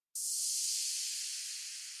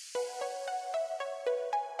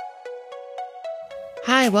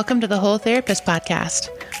Hi, welcome to the Whole Therapist Podcast.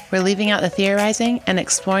 We're leaving out the theorizing and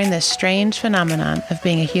exploring this strange phenomenon of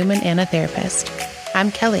being a human and a therapist.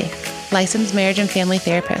 I'm Kelly, licensed marriage and family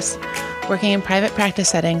therapist, working in private practice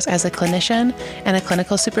settings as a clinician and a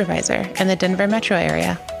clinical supervisor in the Denver metro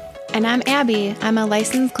area. And I'm Abby. I'm a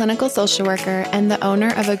licensed clinical social worker and the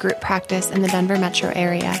owner of a group practice in the Denver metro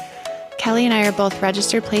area. Kelly and I are both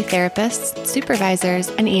registered play therapists, supervisors,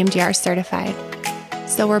 and EMDR certified.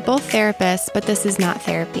 So we're both therapists, but this is not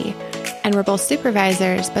therapy. And we're both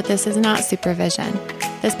supervisors, but this is not supervision.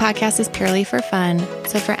 This podcast is purely for fun,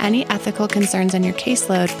 so for any ethical concerns on your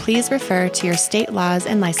caseload, please refer to your state laws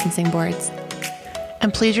and licensing boards.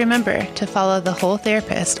 And please remember to follow The Whole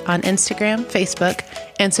Therapist on Instagram, Facebook,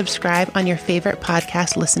 and subscribe on your favorite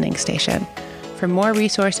podcast listening station. For more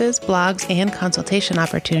resources, blogs, and consultation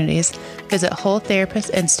opportunities, visit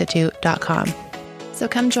WholeTherapistInstitute.com. So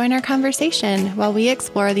come join our conversation while we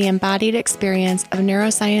explore the embodied experience of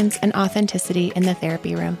neuroscience and authenticity in the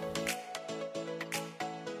therapy room.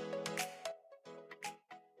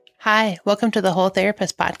 Hi, welcome to the Whole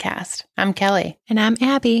Therapist Podcast. I'm Kelly. And I'm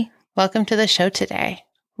Abby. Welcome to the show today.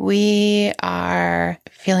 We are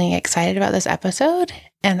feeling excited about this episode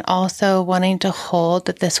and also wanting to hold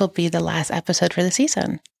that this will be the last episode for the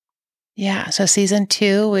season. Yeah, so season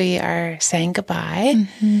 2, we are saying goodbye,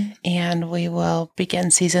 and we will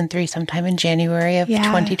begin season 3 sometime in January of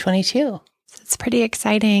 2022. So it's pretty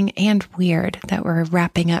exciting and weird that we're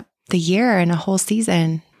wrapping up the year and a whole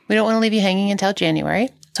season. We don't want to leave you hanging until January.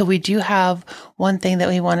 So we do have one thing that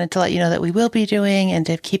we wanted to let you know that we will be doing and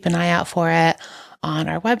to keep an eye out for it on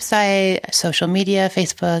our website, social media,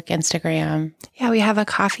 Facebook, Instagram. Yeah, we have a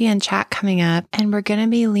coffee and chat coming up, and we're going to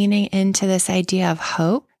be leaning into this idea of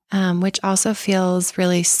hope. Which also feels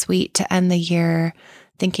really sweet to end the year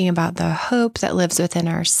thinking about the hope that lives within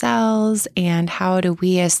ourselves and how do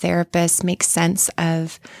we as therapists make sense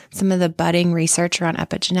of some of the budding research around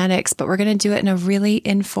epigenetics. But we're going to do it in a really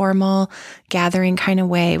informal gathering kind of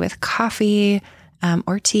way with coffee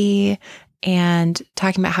or tea and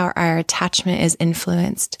talking about how our attachment is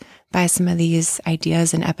influenced by some of these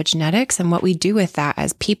ideas in epigenetics and what we do with that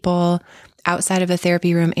as people outside of the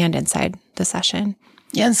therapy room and inside the session.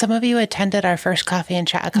 Yeah, and some of you attended our first coffee and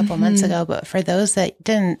chat a couple months ago, but for those that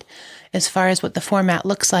didn't, as far as what the format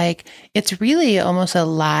looks like, it's really almost a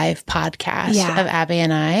live podcast of Abby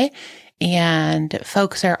and I, and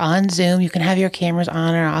folks are on Zoom. You can have your cameras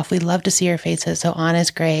on or off. We love to see your faces, so on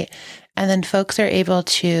is great. And then folks are able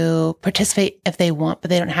to participate if they want, but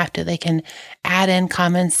they don't have to. They can add in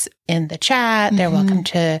comments in the chat. They're welcome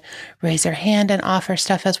to raise their hand and offer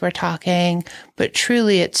stuff as we're talking. But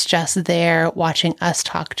truly, it's just there watching us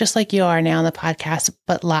talk, just like you are now on the podcast,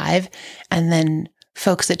 but live. And then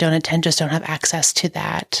folks that don't attend just don't have access to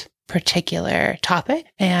that particular topic.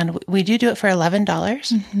 And we do it for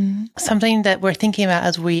 $11. Something that we're thinking about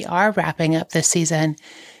as we are wrapping up this season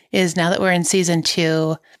is now that we're in season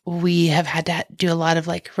 2, we have had to do a lot of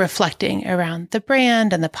reflecting around the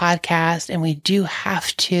brand and the podcast. And we do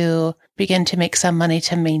have to begin to make some money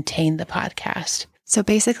to maintain the podcast. So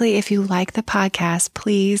basically, if you like the podcast,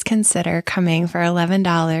 please consider coming for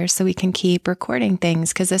 $11 so we can keep recording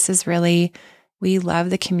things, because this is really, we love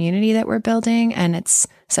the community that we're building. And it's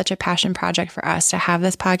such a passion project for us to have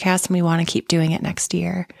this podcast, and we want to keep doing it next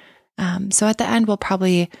year. So at the end, we'll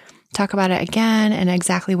probably talk about it again and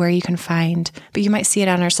exactly where you can find, but you might see it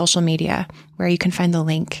on our social media where you can find the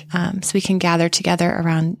link. So we can gather together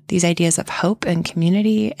around these ideas of hope and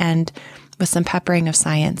community and with some peppering of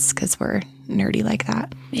science, because we're nerdy like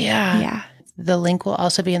that. Yeah. The link will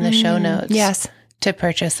also be in the show notes. Yes. To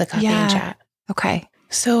purchase the coffee and chat. Okay.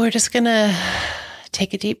 So we're just going to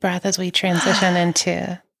take a deep breath as we transition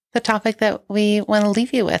into the topic that we want to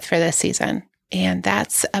leave you with for this season. And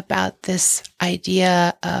that's about this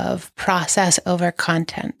idea of process over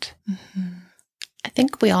content. I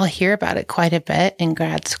think we all hear about it quite a bit in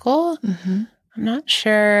grad school. I'm not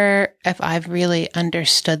sure if I've really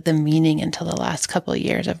understood the meaning until the last couple of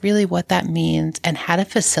years of really what that means and how to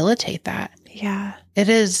facilitate that. Yeah. It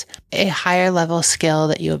is a higher level skill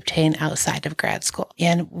that you obtain outside of grad school.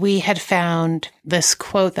 And we had found this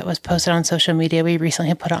quote that was posted on social media. We recently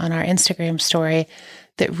had put it on our Instagram story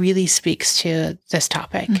that really speaks to this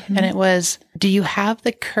topic. And it was, do you have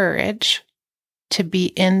the courage to be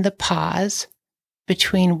in the pause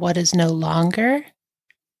between what is no longer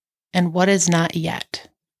and what is not yet?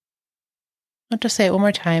 I'll just say it one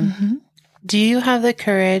more time. Do you have the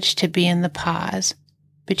courage to be in the pause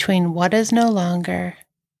between what is no longer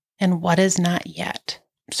and what is not yet?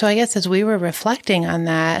 So I guess as we were reflecting on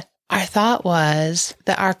that, our thought was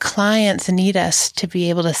that our clients need us to be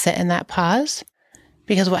able to sit in that pause,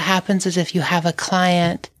 because what happens is if you have a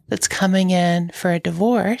client that's coming in for a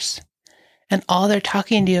divorce and all they're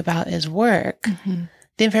talking to you about is work,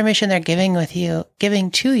 the information they're giving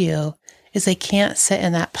to you is they can't sit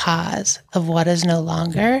in that pause of what is no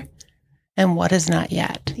longer and what is not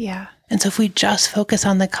yet. Yeah. And so if we just focus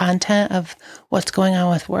on the content of what's going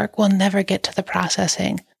on with work, we'll never get to the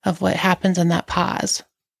processing of what happens in that pause.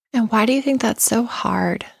 And why do you think that's so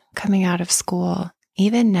hard coming out of school?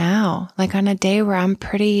 Even now, like on a day where I'm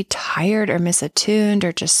pretty tired or misattuned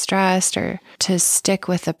or just stressed, or to stick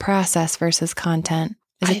with the process versus content.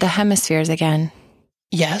 Is it the hemispheres again?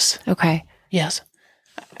 Yes. Okay. Yes.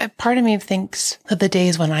 Part of me thinks that the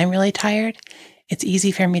days when I'm really tired, it's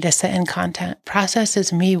easy for me to sit in content. Process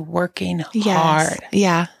is me working hard.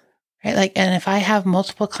 Yeah. Right. Like, and if I have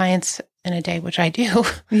multiple clients in a day, which I do,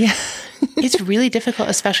 yeah, it's really difficult,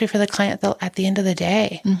 especially for the client at the end of the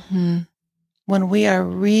day. When we are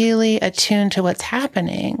really attuned to what's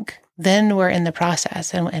happening, then we're in the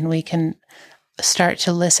process and we can start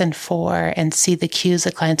to listen for and see the cues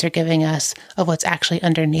the clients are giving us of what's actually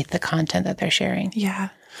underneath the content that they're sharing. Yeah.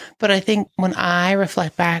 But I think when I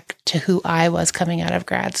reflect back to who I was coming out of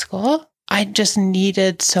grad school, I just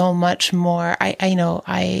needed so much more. I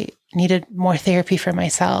needed more therapy for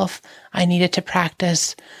myself. I needed to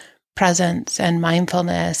practice presence and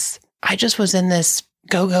mindfulness. I just was in this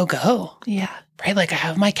go, go, go. Yeah. Right? Like I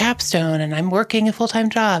have my capstone and I'm working a full-time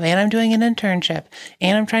job and I'm doing an internship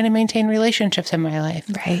and I'm trying to maintain relationships in my life.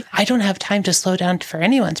 Right. I don't have time to slow down for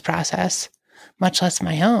anyone's process, much less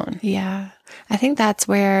my own. Yeah. I think that's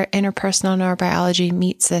where interpersonal neurobiology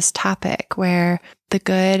meets this topic, where the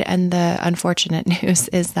good and the unfortunate news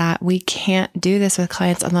is that we can't do this with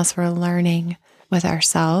clients unless we're learning with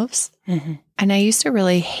ourselves. And I used to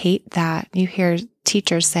really hate that. You hear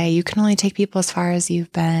teachers say, you can only take people as far as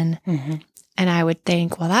you've been. And I would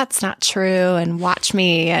think, well, that's not true. And watch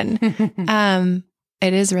me. And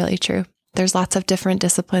it is really true. There's lots of different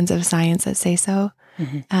disciplines of science that say so.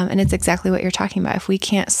 And it's exactly what you're talking about. If we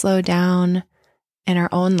can't slow down in our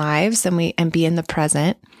own lives and be in the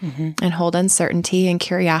present and hold uncertainty and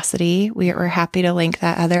curiosity, we're happy to link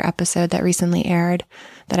that other episode that recently aired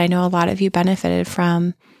that I know a lot of you benefited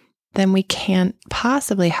from, then we can't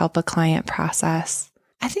possibly help a client process.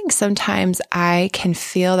 I think sometimes I can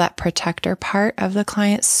feel that protector part of the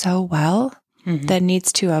client so well that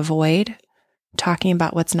needs to avoid talking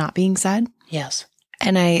about what's not being said. Yes.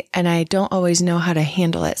 And I don't always know how to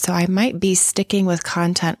handle it. So I might be sticking with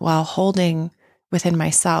content while holding within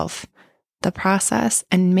myself the process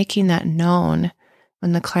and making that known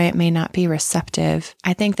when the client may not be receptive.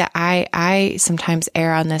 I think that I sometimes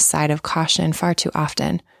err on this side of caution far too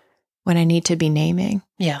often when I need to be naming.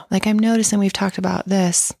 Yeah. Like I'm noticing we've talked about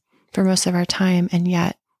this for most of our time, and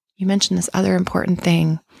yet you mentioned this other important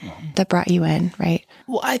thing that brought you in, right?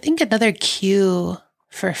 Well, I think another cue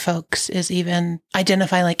for folks is even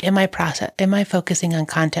identifying, like, am I focusing on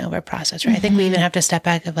content over process, right? I think we even have to step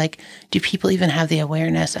back of like, do people even have the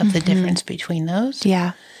awareness of the difference between those?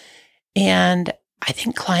 Yeah. And I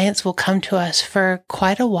think clients will come to us for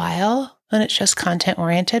quite a while when it's just content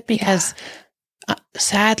oriented because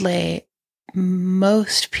sadly,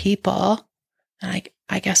 most people, and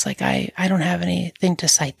I guess like I don't have anything to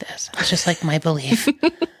cite this. It's just like my belief.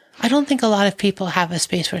 I don't think a lot of people have a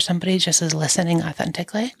space where somebody just is listening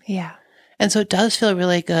authentically. Yeah. And so it does feel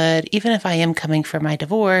really good, even if I am coming for my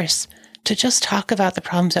divorce, to just talk about the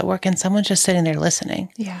problems at work and someone's just sitting there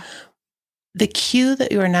listening. Yeah. The cue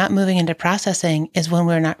that you are not moving into processing is when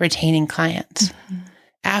we're not retaining clients.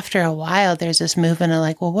 After a while, there's this movement of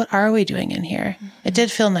like, well, what are we doing in here? It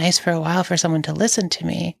did feel nice for a while for someone to listen to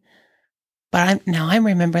me. But I'm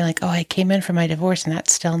remembering like, oh, I came in for my divorce and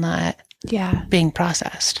that's still not being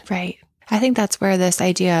processed. Right. I think that's where this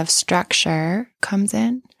idea of structure comes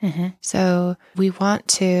in. So we want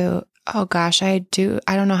to, oh gosh, I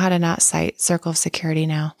don't know how to not cite circle of security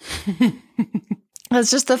now.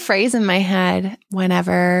 That's just the phrase in my head.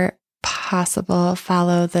 Whenever possible,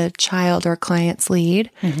 follow the child or client's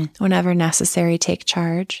lead. Whenever necessary, take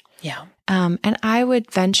charge. Yeah. And I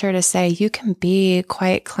would venture to say you can be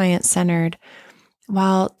quite client-centered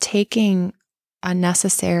while taking a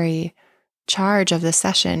necessary charge of the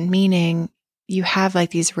session, meaning you have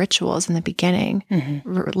like these rituals in the beginning,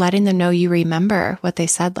 letting them know you remember what they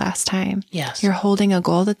said last time. Yes. You're holding a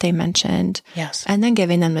goal that they mentioned. Yes. And then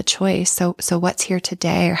giving them the choice. So what's here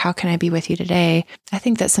today, or how can I be with you today? I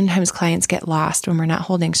think that sometimes clients get lost when we're not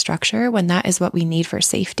holding structure, when that is what we need for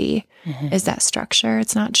safety, is that structure.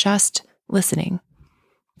 It's not just listening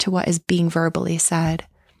to what is being verbally said.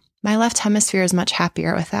 My left hemisphere is much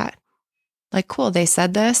happier with that. like, cool, they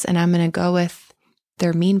said this and I'm going to go with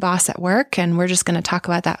their mean boss at work and we're just going to talk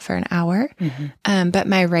about that for an hour. But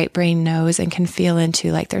my right brain knows and can feel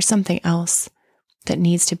into like, there's something else that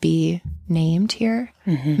needs to be named here.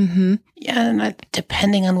 Yeah. And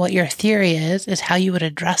depending on what your theory is how you would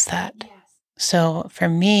address that. Yes. So for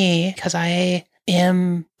me, because I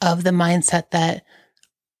am of the mindset that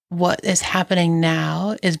what is happening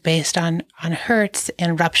now is based on hurts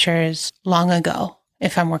and ruptures long ago,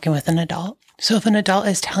 if I'm working with an adult. So if an adult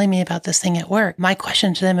is telling me about this thing at work, my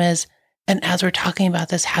question to them is, and as we're talking about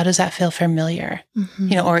this, how does that feel familiar?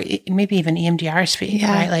 Or maybe even EMDR speak,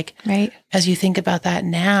 right? Like, as you think about that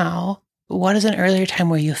now, what is an earlier time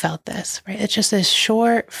where you felt this, right? It's just this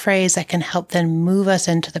short phrase that can help then move us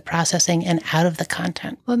into the processing and out of the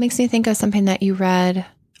content. Well, it makes me think of something that you read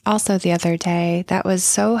also the other day that was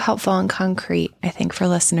so helpful and concrete, I think, for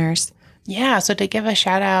listeners. Yeah. So to give a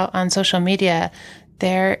shout out on social media,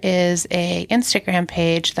 there is a Instagram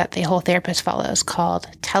page that the Whole Therapist follows called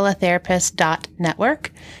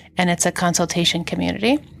teletherapist.network, and it's a consultation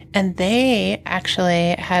community. And they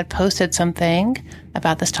actually had posted something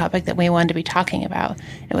about this topic that we wanted to be talking about.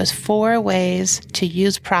 It was 4 ways to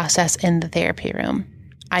use process in the therapy room.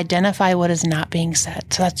 Identify what is not being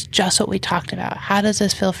said. So that's just what we talked about. How does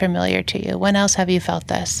this feel familiar to you? When else have you felt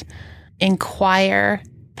this? Inquire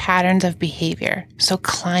patterns of behavior. So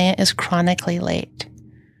client is chronically late,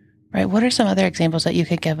 right? What are some other examples that you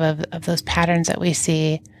could give of those patterns that we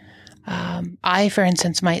see? I, for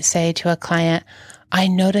instance, might say to a client, I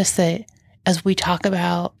notice that as we talk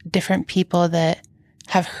about different people that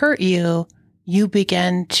have hurt you, you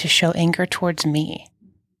begin to show anger towards me.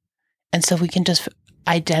 And so we can just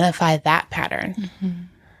identify that pattern.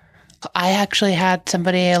 I actually had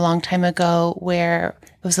somebody a long time ago where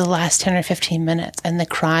it was the last 10 or 15 minutes and the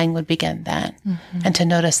crying would begin then. And to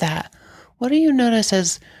notice that, what do you notice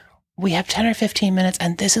as we have 10 or 15 minutes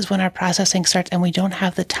and this is when our processing starts and we don't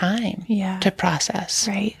have the time to process.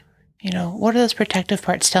 Right. What are those protective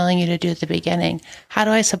parts telling you to do at the beginning? How do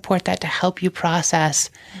I support that to help you process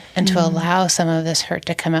and to allow some of this hurt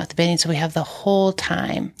to come out at the beginning so we have the whole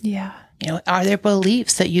time? Yeah. Are there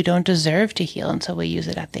beliefs that you don't deserve to heal? And so we use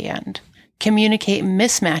it at the end. Communicate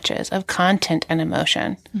mismatches of content and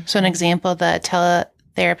emotion. So an example the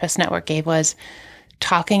Teletherapist Network gave was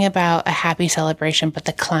talking about a happy celebration, but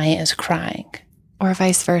the client is crying. Or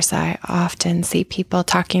vice versa. I often see people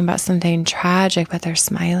talking about something tragic, but they're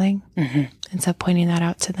smiling. And so pointing that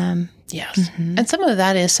out to them. Yes. And some of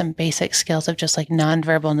that is some basic skills of just like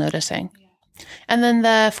nonverbal noticing. And then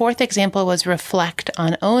the 4th example was reflect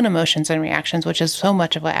on own emotions and reactions, which is so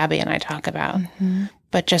much of what Abby and I talk about.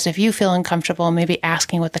 But just if you feel uncomfortable, maybe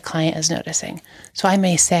asking what the client is noticing. So I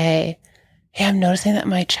may say, hey, I'm noticing that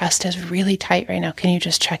my chest is really tight right now. Can you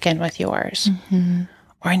just check in with yours?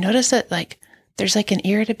 Or I notice that there's an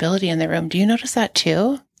irritability in the room. Do you notice that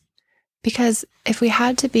too? Because if we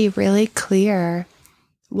had to be really clear,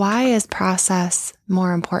 why is process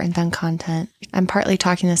more important than content? I'm partly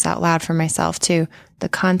talking this out loud for myself too. The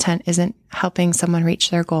content isn't helping someone reach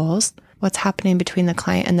their goals. What's happening between the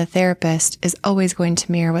client and the therapist is always going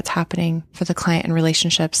to mirror what's happening for the client in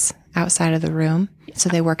relationships outside of the room. So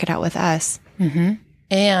they work it out with us.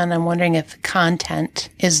 And I'm wondering if content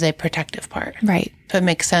is the protective part. Right. So it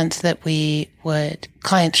makes sense that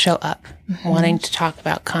clients show up wanting to talk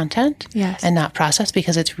about content and not process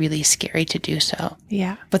because it's really scary to do so.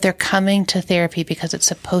 Yeah. But they're coming to therapy because it's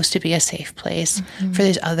supposed to be a safe place for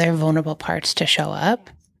these other vulnerable parts to show up.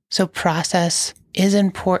 So process is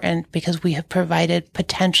important because we have provided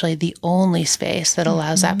potentially the only space that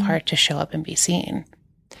allows that part to show up and be seen.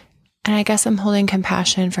 And I guess I'm holding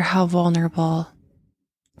compassion for how vulnerable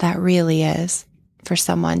that really is for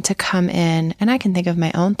someone to come in. And I can think of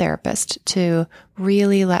my own therapist to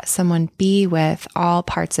really let someone be with all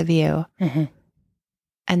parts of you.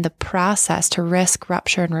 And the process to risk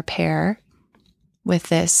rupture and repair with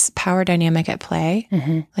this power dynamic at play,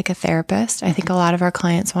 like a therapist. I think a lot of our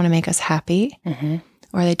clients want to make us happy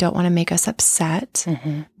or they don't want to make us upset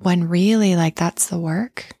when really that's the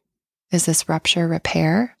work is this rupture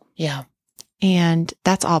repair. Yeah. And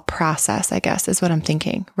that's all process, I guess, is what I'm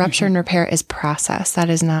thinking. Rupture and repair is process. That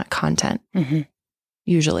is not content,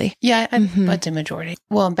 usually. Yeah, that's a majority.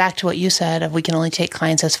 Well, back to what you said of we can only take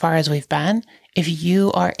clients as far as we've been. If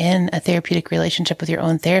you are in a therapeutic relationship with your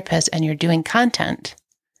own therapist and you're doing content,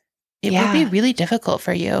 it would be really difficult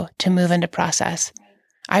for you to move into process.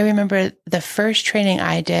 I remember the first training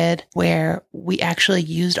I did where we actually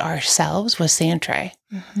used ourselves was Sandtray.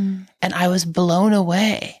 And I was blown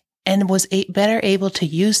away. And was better able to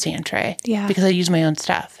use Sandtray because I used my own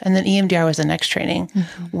stuff. And then EMDR was the next training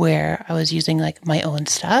where I was using my own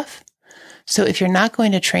stuff. So if you're not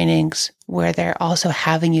going to trainings where they're also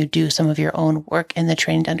having you do some of your own work in the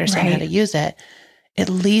training to understand how to use it, at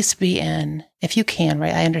least be in, if you can,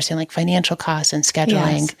 right? I understand like financial costs and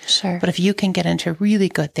scheduling, sure. But if you can get into really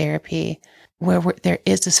good therapy where there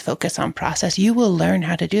is this focus on process, you will learn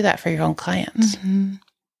how to do that for your own clients. Mm-hmm.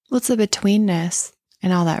 Well, it's the betweenness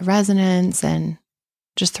and all that resonance and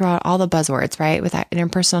just throw out all the buzzwords, right? With that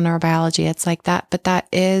interpersonal neurobiology, it's like that, but that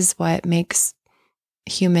is what makes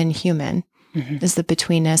human, is the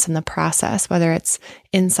betweenness and the process, whether it's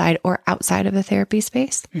inside or outside of the therapy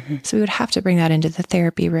space. So we would have to bring that into the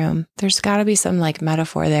therapy room. There's got to be some like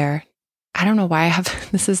metaphor there. I don't know why I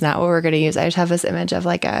have, this is not what we're going to use. I just have this image of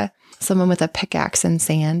like someone with a pickaxe and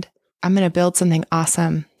sand. I'm going to build something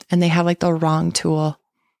awesome. And they have like the wrong tool.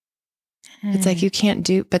 It's like, you can't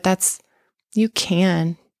do, but you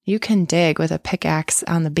can dig with a pickaxe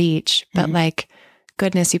on the beach, but like,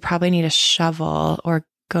 goodness, you probably need a shovel or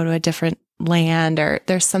go to a different land, or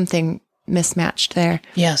there's something mismatched there.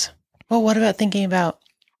 Yes. Well, what about thinking about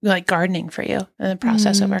like gardening for you in the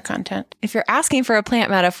process of our content? If you're asking for a plant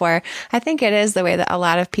metaphor, I think it is the way that a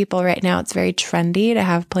lot of people right now, it's very trendy to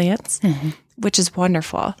have plants, which is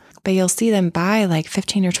wonderful. But you'll see them buy like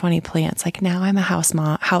 15 or 20 plants. Like now I'm a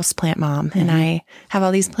house plant mom, and I have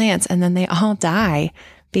all these plants, and then they all die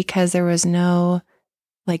because there was no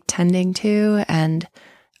like tending to, and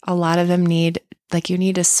a lot of them need, like you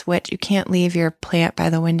need to switch. You can't leave your plant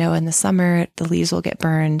by the window in the summer. The leaves will get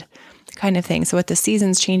burned, kind of thing. So with the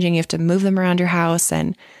seasons changing, you have to move them around your house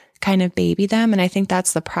and kind of baby them. And I think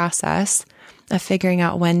that's the process of figuring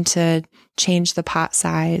out when to change the pot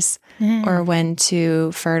size or when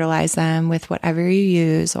to fertilize them with whatever you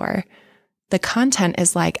use. Or the content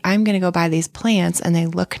is like, I'm going to go buy these plants and they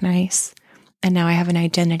look nice, and now I have an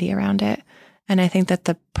identity around it. And I think that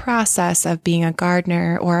the process of being a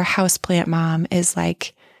gardener or a houseplant mom is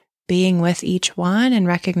like being with each one and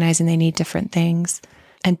recognizing they need different things.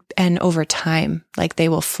 And over time, like they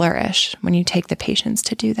will flourish when you take the patience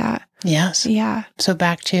to do that. Yes. Yeah. So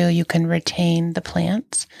back to, you can retain the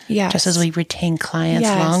plants. Yes. Just as we retain clients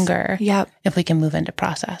longer. Yep. If we can move into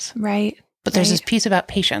process. Right. But there's this piece about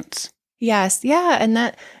patience. Yes. Yeah. And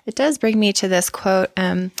that it does bring me to this quote.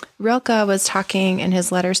 Rilke was talking in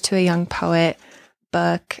his Letters to a Young Poet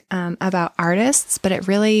book about artists, but it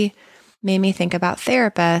really made me think about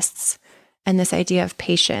therapists and this idea of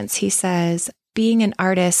patience. He says, being an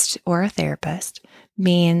artist or a therapist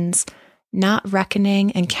means not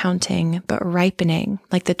reckoning and counting, but ripening,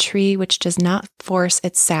 like the tree which does not force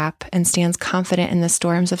its sap and stands confident in the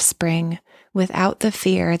storms of spring, without the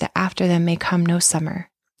fear that after them may come no summer.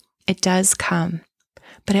 It does come,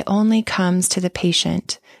 but it only comes to the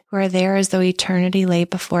patient, who are there as though eternity lay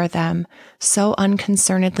before them, so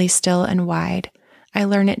unconcernedly still and wide. I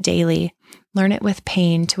learn it daily, learn it with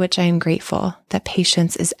pain, to which I am grateful, that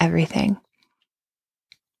patience is everything.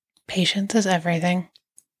 Patience is everything.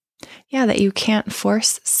 Yeah, that you can't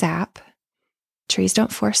force sap. Trees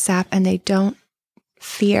don't force sap, and they don't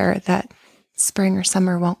fear that spring or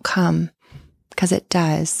summer won't come, because it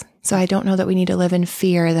does. So I don't know that we need to live in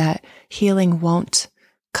fear that healing won't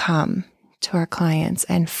come to our clients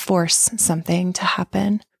and force something to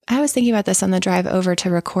happen. I was thinking about this on the drive over to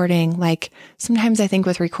recording. Like sometimes I think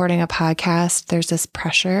with recording a podcast, there's this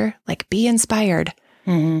pressure, like be inspired.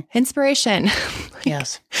 Inspiration.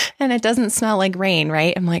 Yes. And it doesn't smell like rain,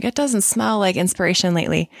 right? I'm like, it doesn't smell like inspiration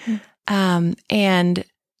lately. And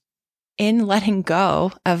in letting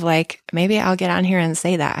go of like, maybe I'll get on here and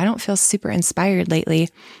say that I don't feel super inspired lately.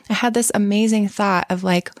 I had this amazing thought of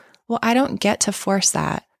like, well, I don't get to force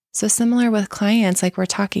that. So similar with clients, like we're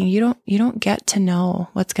talking, you don't get to know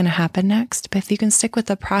what's going to happen next. But if you can stick with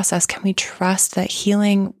the process, can we trust that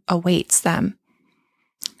healing awaits them?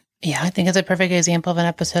 Yeah, I think it's a perfect example of an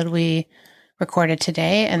episode we recorded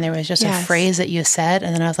today. And there was just a phrase that you said.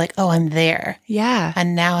 And then I was like, oh, I'm there. Yeah.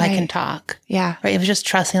 And now I can talk. Yeah. Right. It was just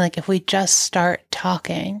trusting, like, if we just start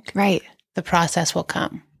talking, right, the process will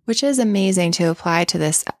come. Which is amazing to apply to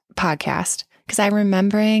this podcast. Because I'm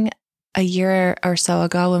remembering a year or so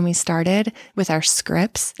ago when we started with our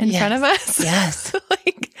scripts in front of us. Yes.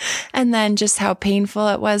 And then just how painful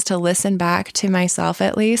it was to listen back to myself,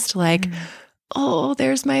 at least, like, oh,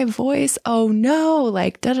 there's my voice. Oh no,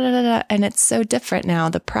 like da da da da. And it's so different now.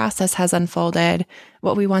 The process has unfolded.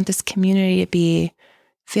 What we want this community to be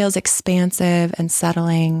feels expansive and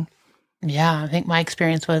settling. Yeah, I think my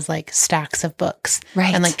experience was like stacks of books.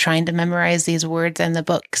 Right. And like trying to memorize these words and the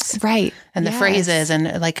books. Right. And the phrases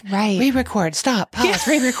and like re-record, stop, pause,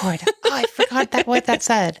 re-record. Oh, I forgot what that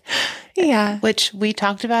said. Yeah. Which we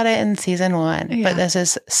talked about it in season 1, but this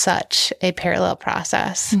is such a parallel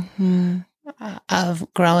process. of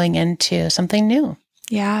growing into something new.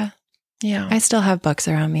 Yeah. Yeah. I still have books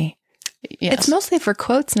around me. Yes. It's mostly for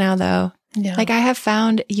quotes now, though. Yeah. Like I have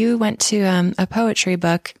found, you went to a poetry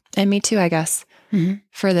book, and me too, I guess,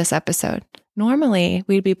 for this episode. Normally,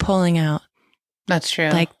 we'd be pulling out. That's true.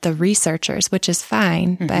 Like the researchers, which is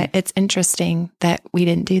fine, but it's interesting that we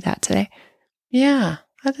didn't do that today. Yeah,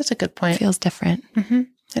 that's a good point. It feels different.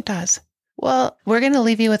 It does. Well, we're going to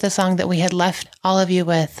leave you with a song that we had left all of you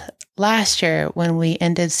with last year when we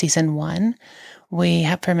ended season 1. We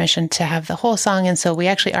have permission to have the whole song, and so we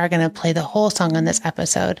actually are going to play the whole song on this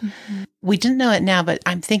episode. We didn't know it now, but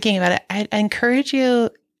I'm thinking about it. I encourage you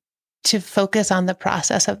to focus on the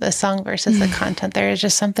process of the song versus the content. There is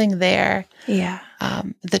just something there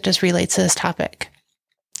that just relates to this topic.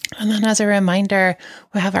 And then as a reminder,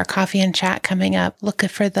 we have our coffee and chat coming up. Look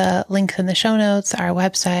for the links in the show notes, our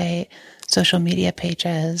website, social media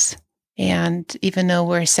pages. And even though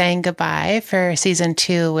we're saying goodbye for season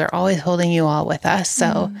 2, we're always holding you all with us.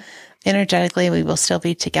 So energetically, we will still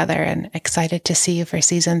be together, and excited to see you for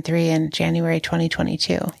season 3 in January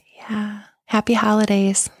 2022. Yeah. Happy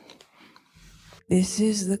holidays. This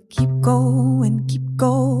is the keep going, keep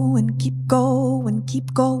going, keep going,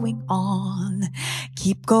 keep going on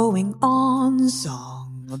song.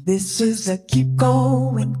 This is the keep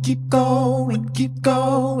going, keep going, keep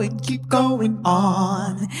going, keep going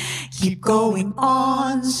on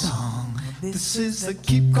song. This is the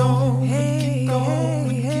keep going, keep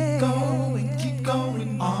going, keep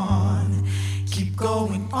going, keep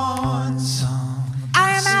going on song.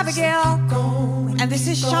 I am Abigail, and this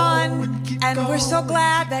is Sean, and we're so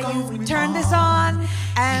glad that you've turned this on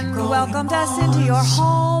and welcomed us into your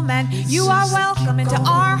home, and you are welcome into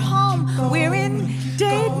our home. We're in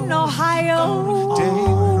Dayton, Ohio.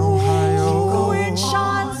 We're in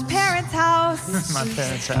Sean's parents' house. My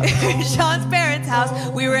parents' house. Sean's parents' house.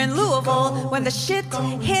 We were in Louisville when the shit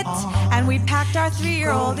hit, and we packed our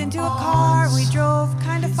 3-year-old into a car. We drove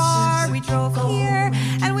kind of far. We drove here,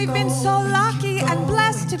 and we've been so lucky and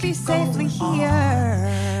blessed to be safely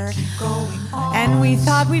here. And we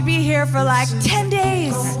thought we'd be here for like 10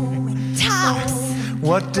 days, tops.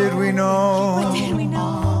 What did we know? What did we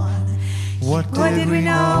know? What did we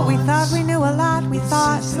know? We thought we knew a lot. We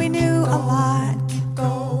thought we knew a lot. Keep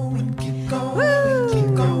going, keep going, Woo!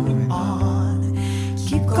 keep going on.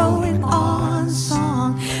 Keep going on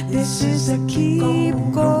song. This is a keep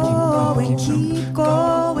going, keep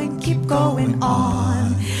going, keep going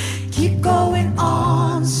on. Keep going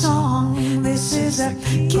on song. This is a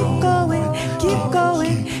keep going, keep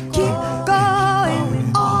going, keep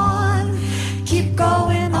going on. Keep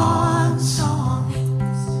going on song.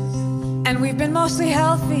 And we've been mostly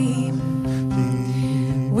healthy.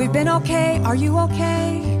 We've been okay. Are you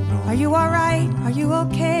okay? Are you all right? Are you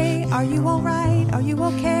okay? Are you all right? Are you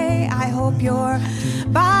okay? I hope your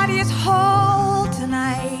body is whole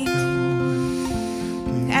tonight.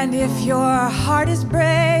 And if your heart is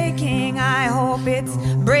breaking, I hope it's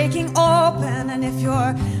breaking open. And if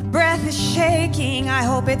your breath is shaking, I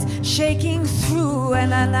hope it's shaking through.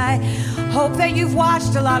 And I hope that you've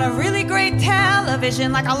watched a lot of really great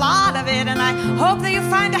television, like a lot of it. And I hope that you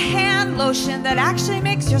find a hand lotion that actually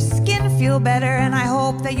makes your skin feel better. And I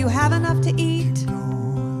hope that you have enough to eat.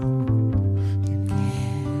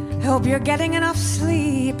 I hope you're getting enough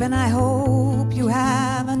sleep, and I hope you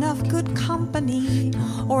have enough good company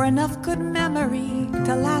or enough good memory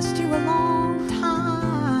to last you a long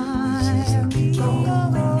time. Keep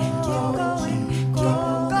going, keep going,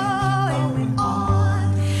 keep going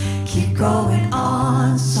on. Keep going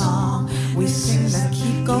on song. We sing the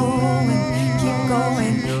keep going, keep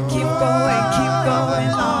going, keep going, keep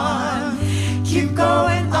going on. Keep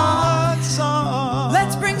going on song.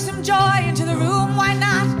 Let's bring some joy into the room, why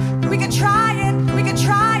not? We can try it,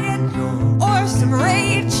 or some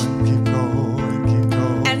rage,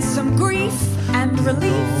 and some grief and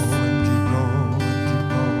relief.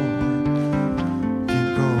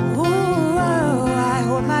 Ooh, I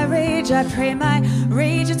hold my rage, I pray my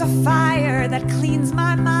rage is a fire that cleans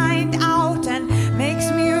my mind out and makes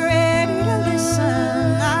me ready to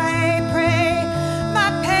listen. I pray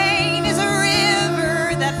my pain is a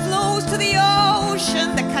river that flows to the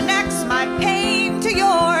ocean that connects my pain to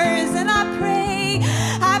yours. And I pray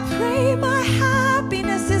my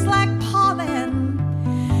happiness is like pollen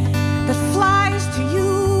that flies to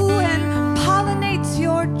you and pollinates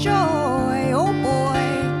your joy. Oh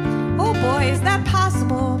boy, is that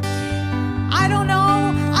possible? I don't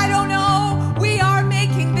know. We are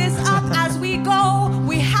making this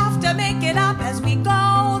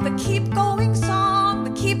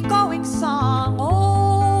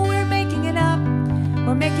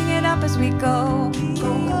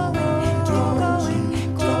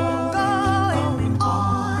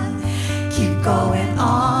going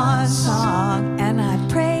on song. And I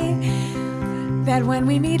pray that when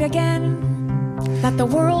we meet again, that the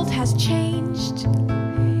world has changed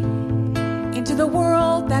into the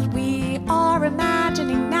world that we are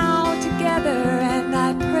imagining now together. And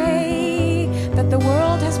I pray that the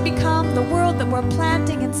world has become the world that we're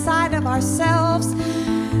planting inside of ourselves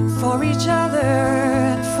for each other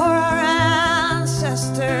and for our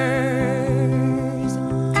ancestors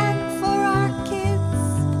and for our kids.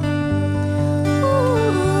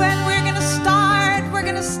 Ooh, and we're gonna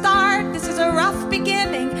start. This is a rough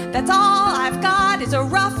beginning. That's all I've got is a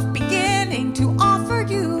rough beginning to offer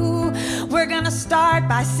you. We're gonna start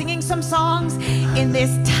by singing some songs in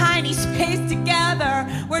this tiny space together.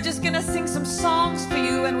 We're just gonna sing some songs for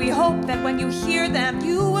you, and we hope that when you hear them,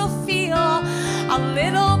 you will feel a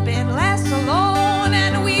little bit less alone,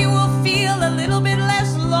 and we will feel a little bit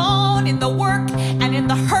less alone in the work and in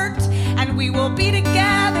the hurt, and we will be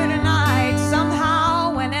together tonight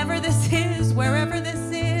somehow, whenever this is, wherever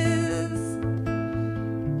this is.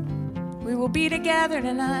 We will be together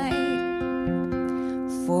tonight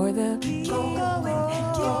for the keep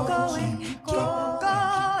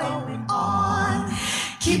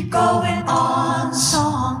going on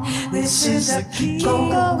song. This is a keep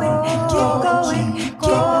going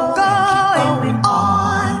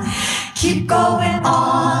on. Keep going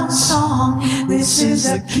on song. This is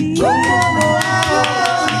a keep going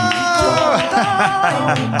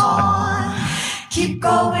on. Keep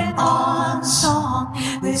going on song.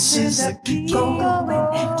 This is a keep going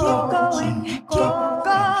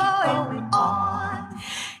on.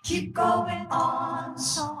 Keep going on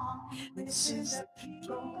song. This is a keep